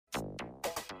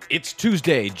It's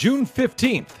Tuesday, June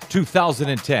 15th,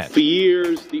 2010. For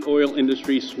years, the oil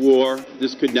industry swore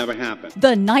this could never happen.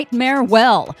 The nightmare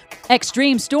well.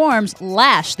 Extreme storms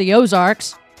lash the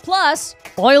Ozarks. Plus,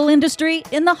 oil industry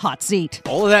in the hot seat.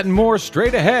 All of that and more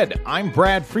straight ahead. I'm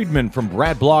Brad Friedman from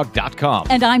BradBlog.com.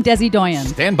 And I'm Desi Doyen.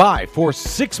 Stand by for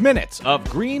 6 minutes of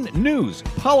green news,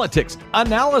 politics,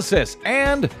 analysis,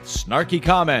 and snarky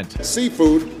comment.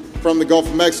 Seafood from the Gulf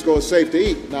of Mexico is safe to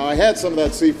eat. Now, I had some of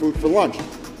that seafood for lunch,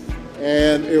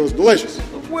 and it was delicious.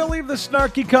 We'll leave the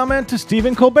snarky comment to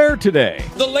Stephen Colbert today.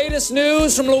 The latest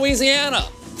news from Louisiana.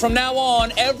 From now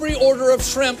on, every order of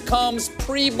shrimp comes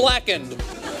pre-blackened.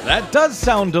 That does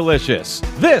sound delicious.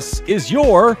 This is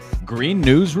your Green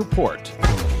News Report.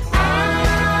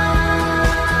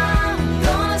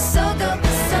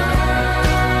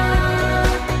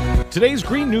 Today's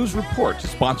Green News Report is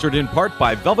sponsored in part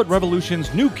by Velvet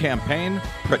Revolution's new campaign,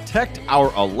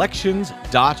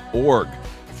 ProtectOurElections.org,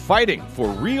 fighting for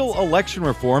real election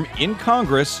reform in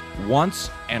Congress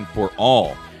once and for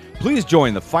all. Please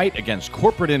join the fight against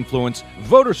corporate influence,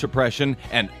 voter suppression,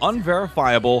 and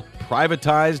unverifiable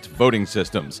privatized voting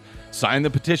systems. Sign the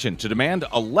petition to demand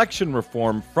election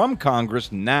reform from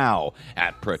Congress now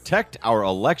at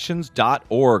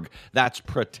ProtectOurElections.org. That's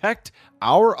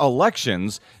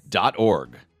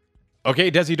ProtectOurElections.org.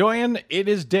 Okay, Desi Doyen, it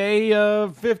is day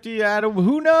 50 out of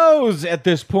who knows at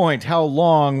this point how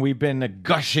long we've been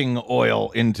gushing oil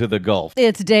into the Gulf.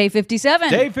 It's day 57.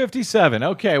 Day 57.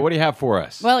 Okay, what do you have for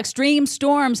us? Well, extreme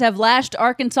storms have lashed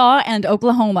Arkansas and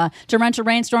Oklahoma. Torrential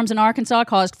rainstorms in Arkansas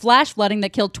caused flash flooding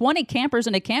that killed 20 campers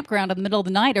in a campground in the middle of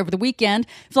the night over the weekend.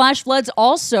 Flash floods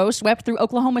also swept through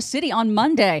Oklahoma City on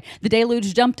Monday. The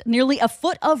deluge dumped nearly a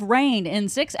foot of rain in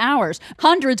 6 hours.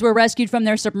 Hundreds were rescued from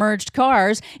their submerged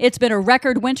cars. It's been a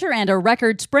record winter and a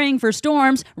record spring for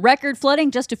storms. Record flooding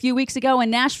just a few weeks ago in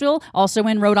Nashville, also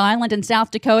in Rhode Island and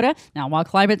South Dakota. Now, while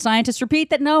climate scientists repeat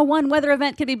that no one weather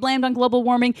event can be blamed on global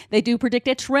warming, they do predict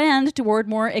a trend toward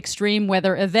more extreme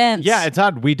weather events. Yeah, it's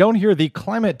odd. We don't hear the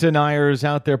climate deniers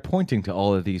out there pointing to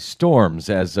all of these storms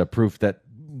as a proof that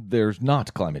there's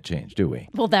not climate change, do we?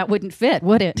 Well, that wouldn't fit,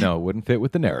 would it? No, it wouldn't fit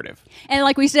with the narrative. And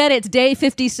like we said, it's day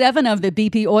 57 of the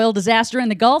BP oil disaster in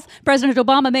the Gulf. President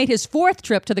Obama made his fourth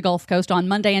trip to the Gulf Coast on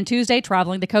Monday and Tuesday,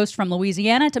 traveling the coast from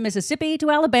Louisiana to Mississippi to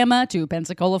Alabama to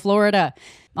Pensacola, Florida.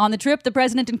 On the trip, the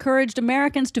president encouraged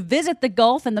Americans to visit the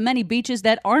Gulf and the many beaches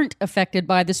that aren't affected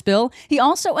by the spill. He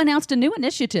also announced a new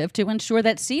initiative to ensure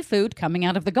that seafood coming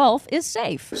out of the Gulf is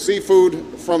safe. Seafood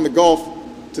from the Gulf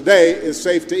today is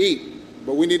safe to eat,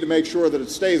 but we need to make sure that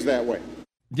it stays that way.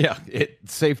 Yeah,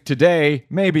 it's safe today,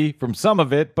 maybe, from some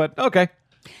of it, but okay.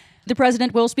 The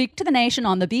president will speak to the nation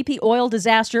on the BP oil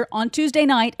disaster on Tuesday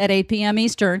night at 8 p.m.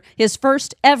 Eastern, his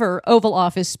first ever Oval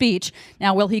Office speech.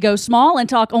 Now, will he go small and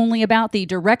talk only about the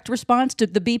direct response to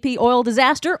the BP oil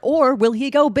disaster, or will he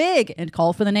go big and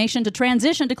call for the nation to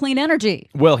transition to clean energy?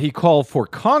 Well, he called for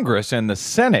Congress and the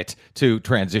Senate to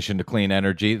transition to clean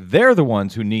energy. They're the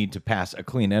ones who need to pass a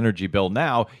clean energy bill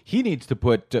now. He needs to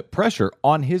put pressure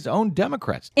on his own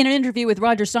Democrats. In an interview with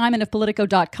Roger Simon of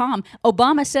Politico.com,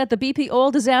 Obama said the BP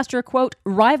oil disaster, quote,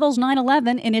 rivals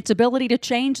 9/11 in its ability to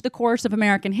change the course of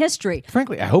American history.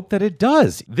 Frankly, I hope that it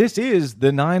does. This is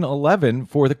the 9/11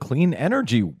 for the clean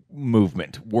energy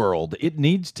movement world. It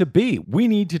needs to be. We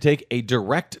need to take a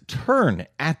direct turn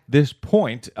at this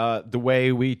point, the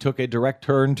way we took a direct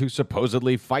turn to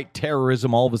supposedly fight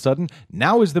terrorism all of a sudden.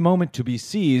 Now is the moment to be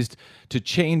seized to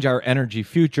change our energy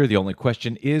future. The only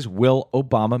question is, will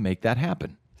Obama make that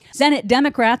happen? Senate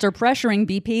Democrats are pressuring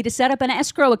BP to set up an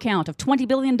escrow account of $20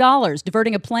 billion,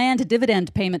 diverting a planned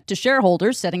dividend payment to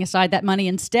shareholders, setting aside that money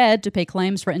instead to pay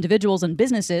claims for individuals and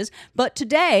businesses. But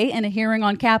today, in a hearing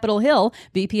on Capitol Hill,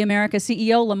 BP America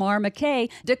CEO Lamar McKay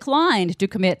declined to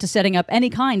commit to setting up any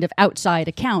kind of outside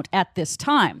account at this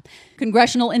time.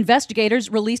 Congressional investigators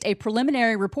released a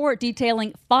preliminary report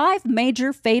detailing 5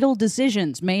 major fatal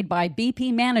decisions made by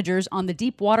BP managers on the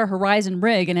Deepwater Horizon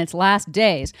rig in its last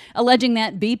days, alleging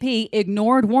that BP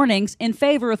ignored warnings in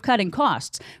favor of cutting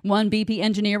costs. One BP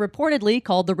engineer reportedly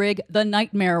called the rig the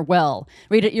nightmare well.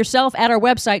 Read it yourself at our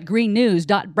website,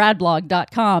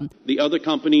 greennews.bradblog.com. The other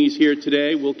companies here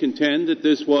today will contend that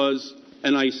this was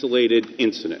an isolated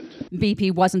incident. BP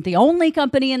wasn't the only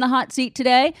company in the hot seat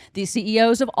today. The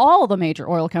CEOs of all the major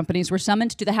oil companies were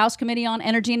summoned to the House Committee on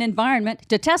Energy and Environment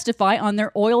to testify on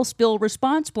their oil spill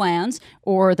response plans,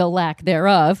 or the lack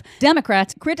thereof.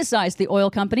 Democrats criticized the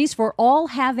oil companies for all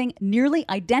having nearly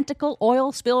identical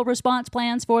oil spill response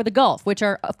plans for the Gulf, which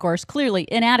are, of course, clearly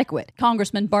inadequate.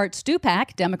 Congressman Bart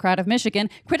Stupak, Democrat of Michigan,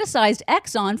 criticized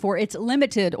Exxon for its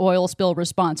limited oil spill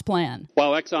response plan.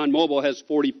 While ExxonMobil has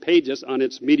 40 pages on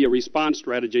its media response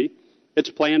strategy, its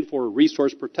plan for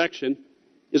resource protection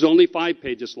is only 5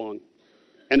 pages long,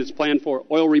 and its plan for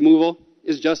oil removal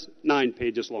is just 9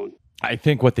 pages long. I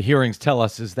think what the hearings tell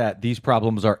us is that these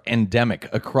problems are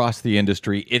endemic across the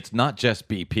industry. It's not just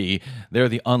BP. They're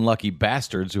the unlucky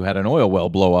bastards who had an oil well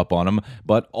blow up on them.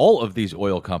 But all of these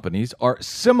oil companies are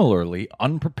similarly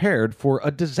unprepared for a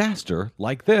disaster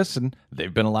like this, and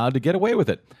they've been allowed to get away with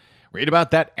it. Read about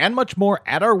that and much more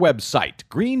at our website,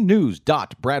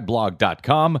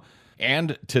 greennews.bradblog.com.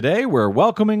 And today we're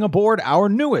welcoming aboard our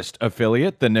newest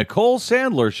affiliate, the Nicole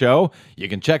Sandler Show. You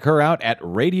can check her out at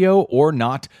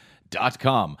radioornot.com.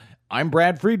 I'm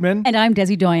Brad Friedman. And I'm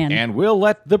Desi Doyen. And we'll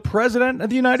let the President of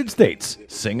the United States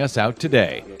sing us out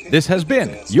today. This has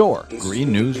been your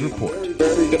Green News Report.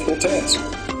 Very difficult task.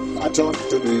 I talk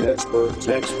to the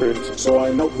experts, so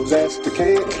I know who's asked to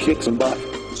kick some butt.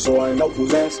 So I know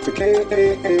who's asked to kick.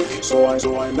 So I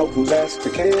know who's asked to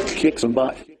kick some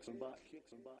butt.